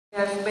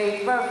has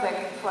made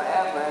perfect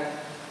forever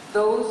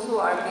those who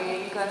are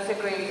being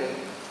consecrated.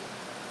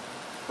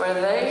 Where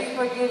there is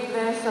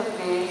forgiveness of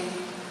this,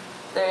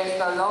 there is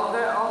no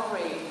longer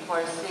offering for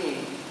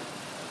sin.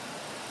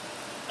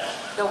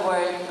 The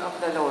word of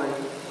the Lord.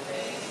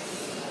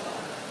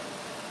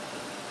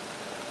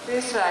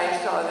 Please rise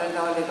to honor the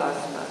Holy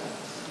Gospel.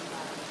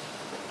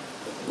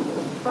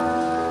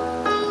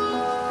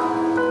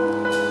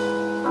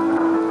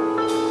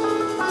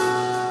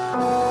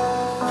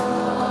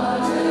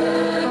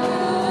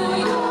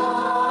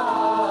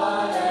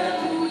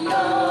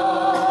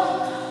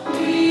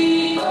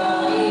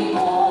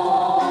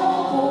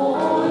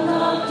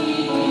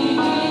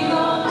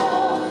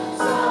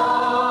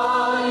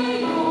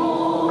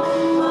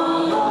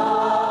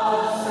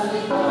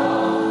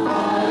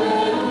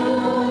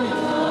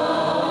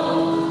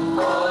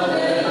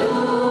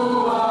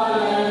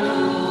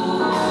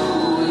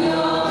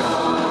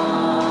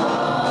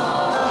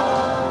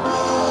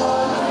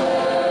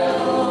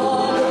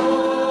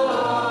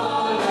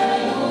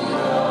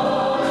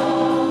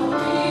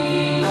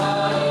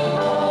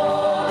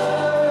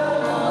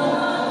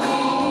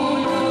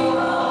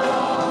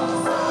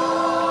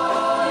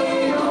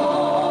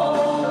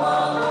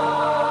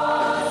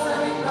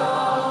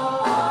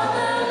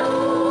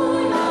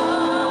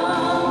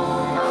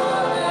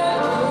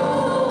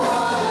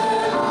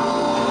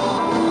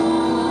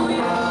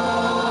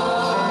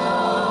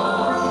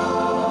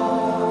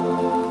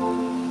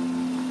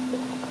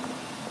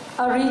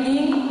 A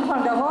reading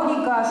from the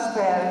Holy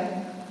Gospel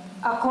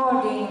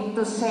according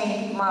to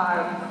Saint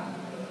Mark.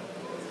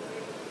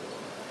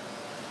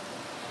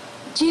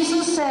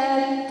 Jesus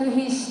said to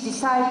his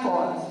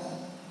disciples,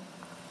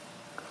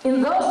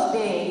 "In those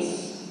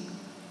days,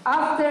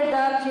 after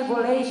the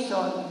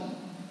tribulation,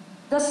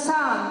 the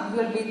sun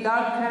will be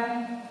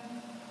darkened,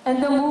 and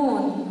the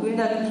moon will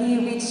not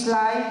give its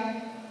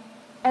light,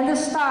 and the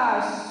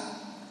stars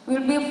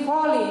will be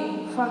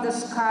falling from the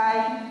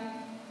sky,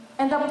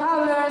 and the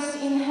powers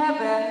in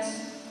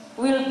heavens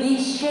will be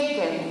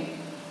shaken.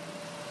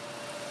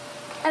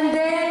 And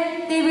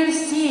then they will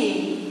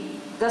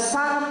see the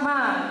Son of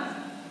Man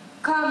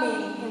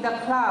coming in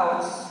the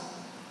clouds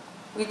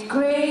with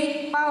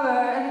great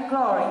power and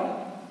glory.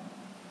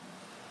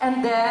 And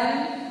then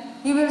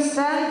he will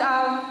send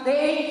out the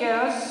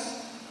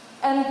angels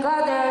and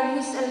gather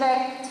his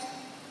elect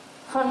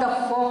from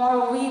the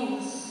four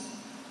winds,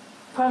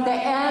 from the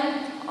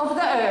end of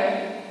the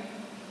earth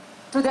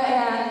to the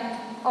end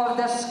of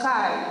the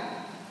sky.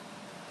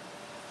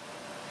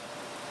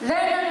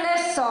 Learn a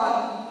lesson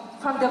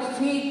from the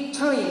fig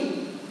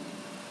tree.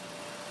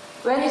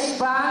 When its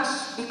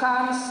branch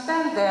becomes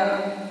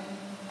tender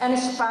and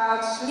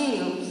sprouts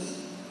leaves,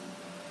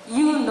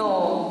 you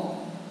know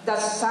that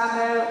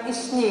summer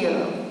is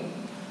near.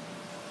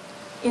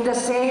 In the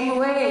same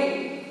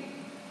way,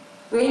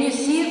 when you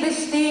see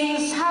these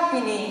things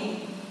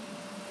happening,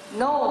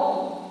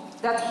 know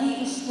that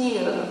he is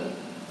near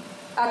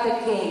at the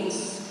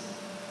gates.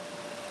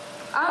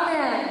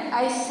 Amen,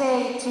 I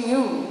say to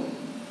you,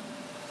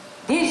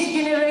 this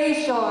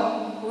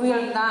generation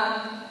will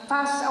not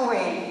pass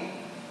away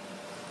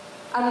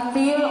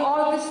until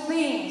all these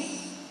things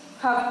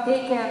have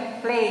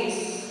taken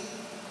place.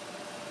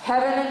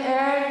 Heaven and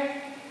earth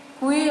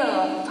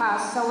will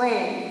pass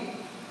away,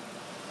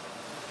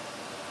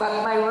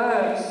 but my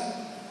words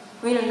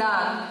will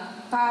not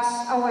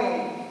pass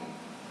away.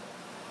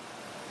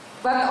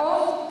 But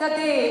of the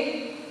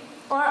day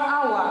or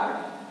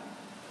hour,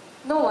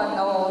 no one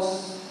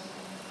knows,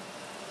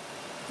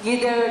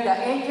 neither the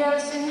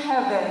angels in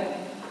heaven,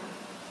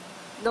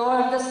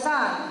 nor the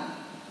Son,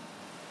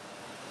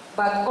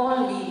 but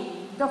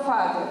only the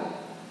Father.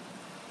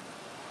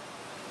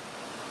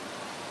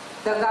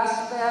 The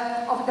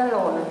Gospel of the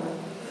Lord.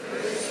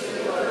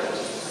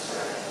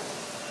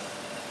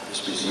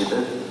 Please be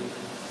seated.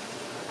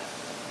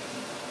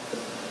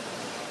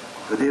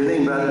 Good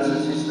evening, brothers and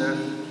sisters.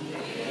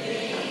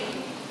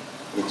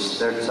 It's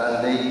third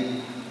Sunday.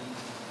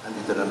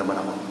 Andito na naman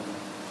ako.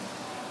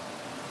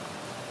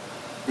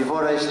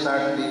 Before I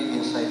start the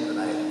insight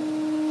tonight,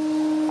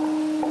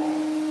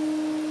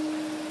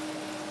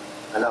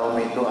 allow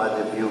me to add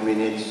a few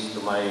minutes to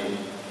my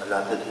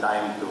allotted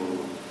time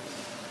to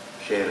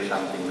share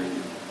something with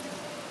you.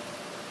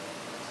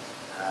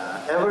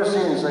 Ever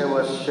since I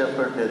was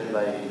shepherded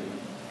by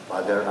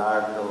Father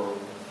Ardo,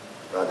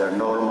 Brother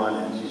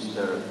Norman, and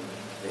Sister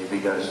Baby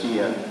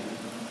Garcia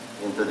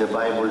into the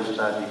Bible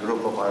study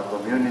group of our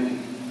community,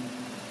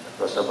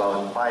 was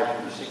about 5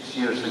 to 6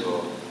 years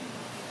ago,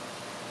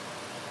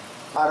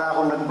 para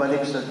ako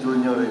nagbalik sa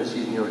junior and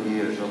senior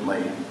years of my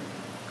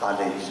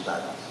college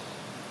studies.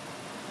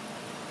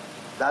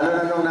 Lalo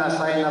na nung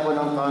na-assign ako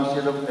ng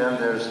Council of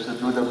Elders to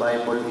do the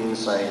Bible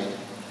Insight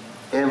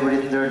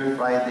every third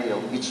Friday of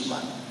each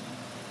month.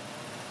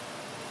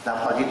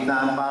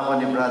 Napagitnaan pa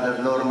ako ni Brother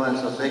Norman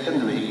sa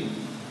second week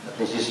at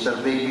ni Sister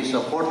Baby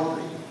sa fourth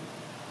week.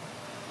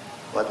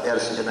 What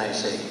else can I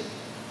say?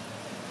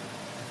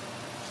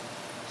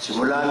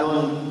 Simula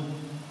noon,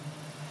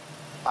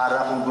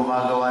 para akong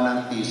gumagawa ng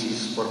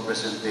thesis for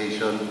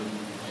presentation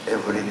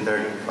every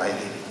third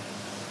Friday.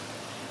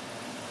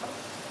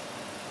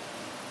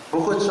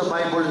 Bukod sa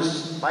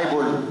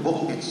Bible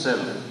book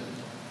itself,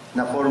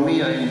 na for me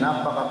ay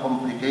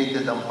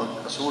napaka-complicated ang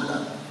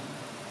pagkasulat,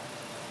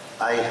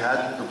 I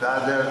had to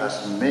gather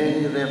as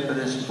many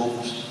reference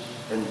books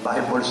and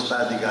Bible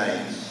study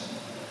guides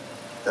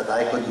that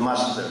I could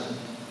master,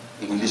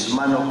 English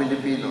man o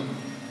Filipino.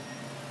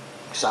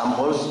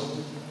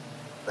 Examples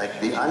like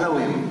the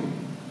Anawim,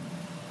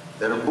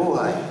 their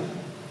buhay,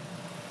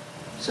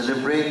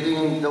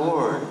 celebrating the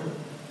Word,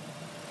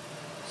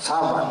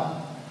 Sabbath,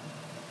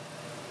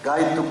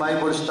 Guide to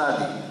Bible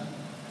Study,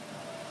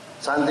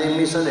 Sunday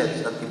Missalets,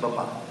 at iba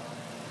pa.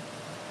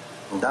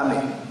 Ang dami.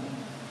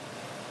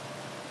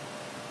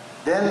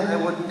 Then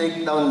I would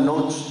take down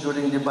notes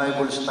during the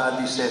Bible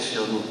study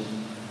session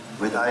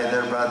with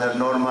either Brother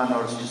Norman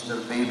or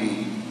Sister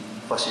Baby,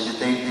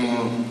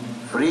 facilitating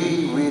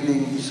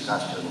free-wheeling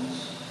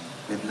discussions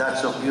with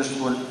lots of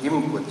useful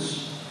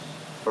inputs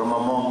from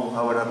among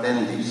our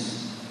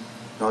attendees,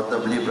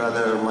 notably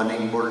Brother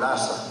Maning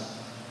Borlasa,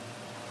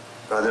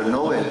 Brother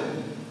Noel,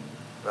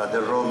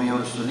 Brother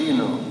Romeo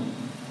Ursulino,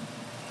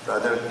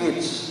 Brother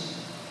Kitts,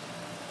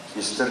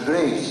 Sister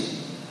Grace,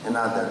 and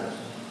others.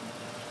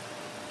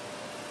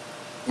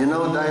 You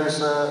know, dahil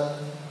sa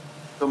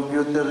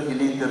computer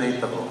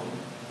illiterate ako,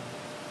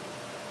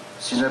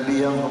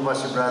 sinabihan ko pa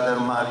si Brother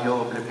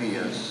Mario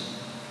Oblivias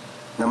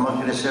na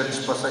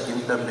mag-research pa sa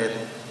internet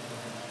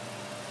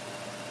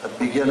at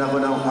bigyan ako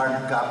ng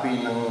hard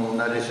copy ng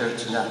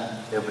na-research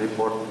niya every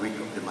 4th week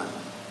of the month.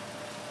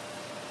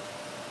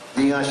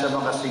 Di nga siya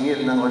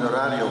makasingil ng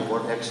honorarium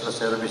for extra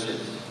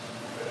services.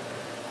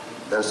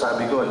 Dahil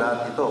sabi ko,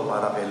 lahat ito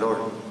para kay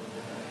Lord.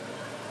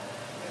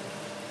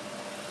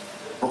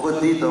 Bukod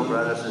dito,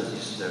 brothers and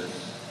sisters,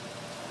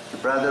 si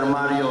Brother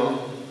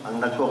Mario ang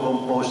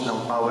nagko-compose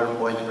ng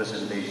PowerPoint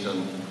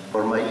presentation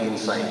for my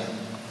insight.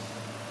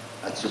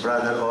 At si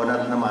Brother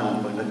Onat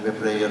naman pag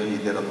nagpe-prayer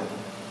leader ako.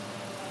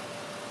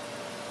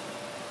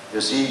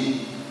 You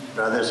see,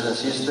 brothers and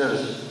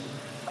sisters,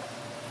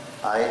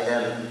 I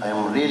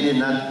am really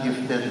not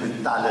gifted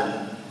with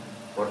talent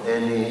for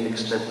any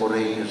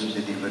extemporaneous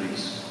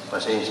deliveries.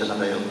 Pasensya na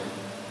kayo.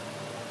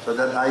 So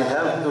that I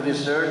have to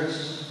research,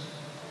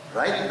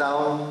 write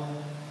down,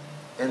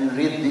 and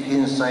read the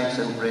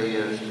insights and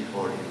prayers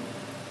before you.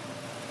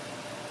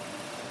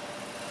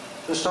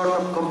 To sort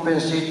of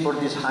compensate for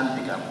this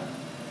handicap,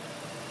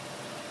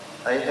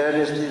 I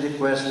earnestly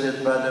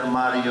requested Brother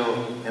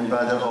Mario and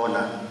Brother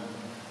Ona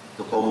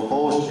to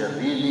compose a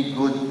really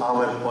good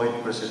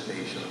PowerPoint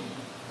presentation.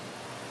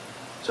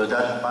 So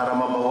that para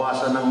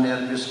mabawasan ng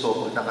nervous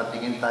ko pag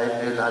nakatingin tayo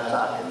kayo lahat sa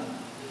akin.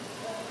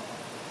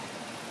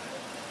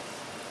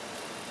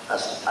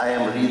 As I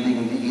am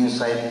reading the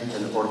insight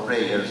and or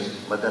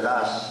prayers,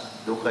 madalas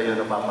doon kayo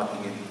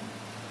napapatingin.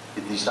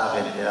 Hindi sa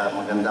akin, kaya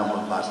magandang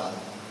magbasa.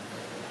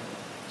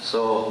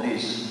 So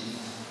please,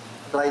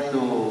 try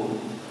to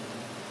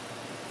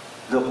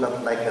look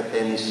at like a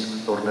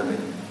tennis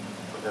tournament.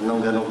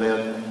 Ganun-ganun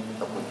kayo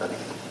napunta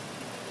dito.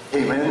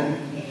 Amen?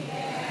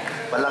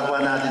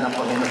 Palakpan natin ang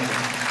Panginoon.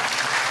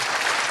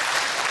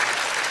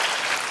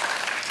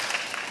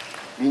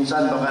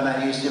 Minsan baka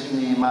naisip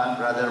ni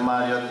Brother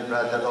Mario at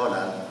Brother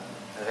Ona,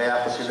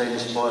 kaya ko sila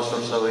in-sponsor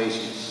sa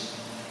Oasis.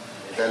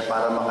 Dahil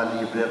para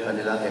makalibre ang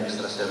kanilang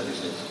extra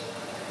services.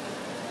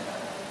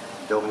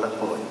 Joke lang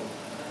po.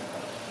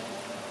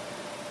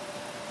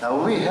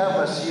 Now we have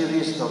a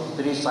series of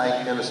 3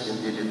 cycles in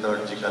the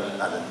liturgical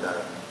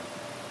calendar.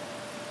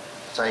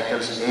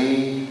 Cycles A,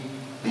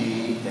 B,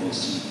 and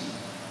C.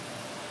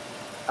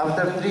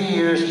 After 3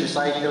 years, the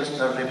cycles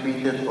are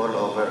repeated all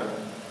over.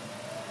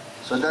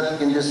 So that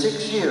in the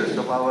 6 years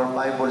of our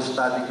Bible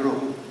study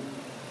group,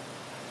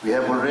 we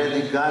have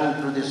already gone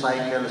through the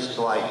cycles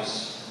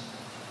twice.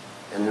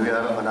 And we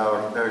are on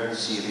our 3rd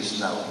series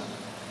now.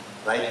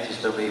 Right,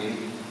 Sister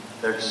Baby?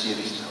 3rd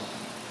series now.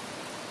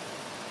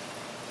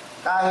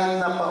 Kahit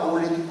na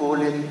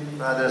paulit-ulit,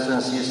 brothers and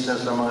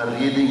sisters, sa mga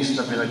readings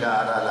na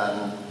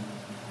pinag-aaralan,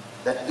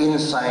 the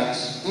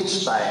insights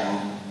each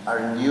time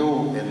are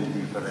new and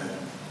different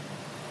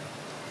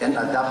and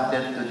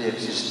adapted to the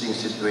existing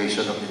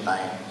situation of the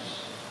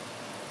times.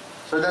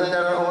 So that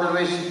there are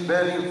always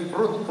very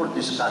fruitful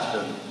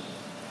discussions.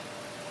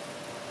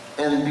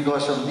 And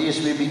because of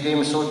this, we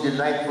became so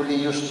delightfully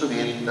used to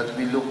it that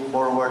we look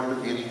forward to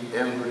it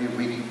every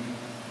week.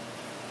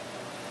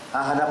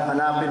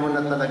 Hahanap-hanapin mo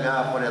na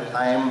talaga for a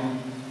time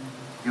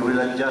you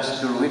will adjust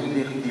your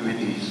weekly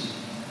activities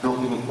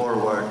looking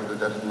forward to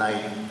that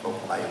night of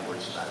Bible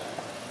study.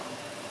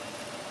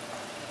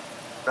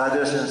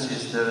 Brothers and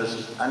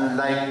sisters,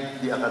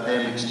 unlike the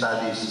academic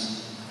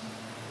studies,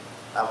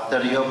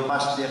 after you have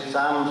passed the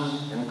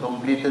exams and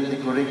completed the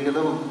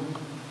curriculum,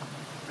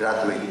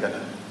 graduate ka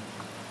na.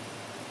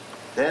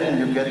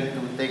 Then you get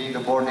to take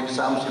the board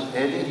exams if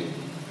any,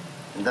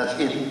 and that's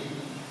it.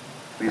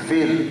 We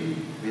feel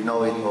we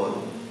know it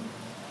all.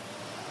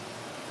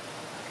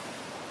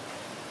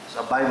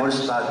 Sa Bible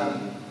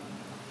study,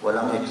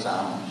 walang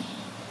exams,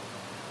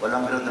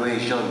 walang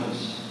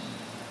graduations.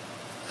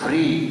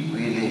 free,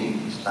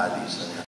 willing studies.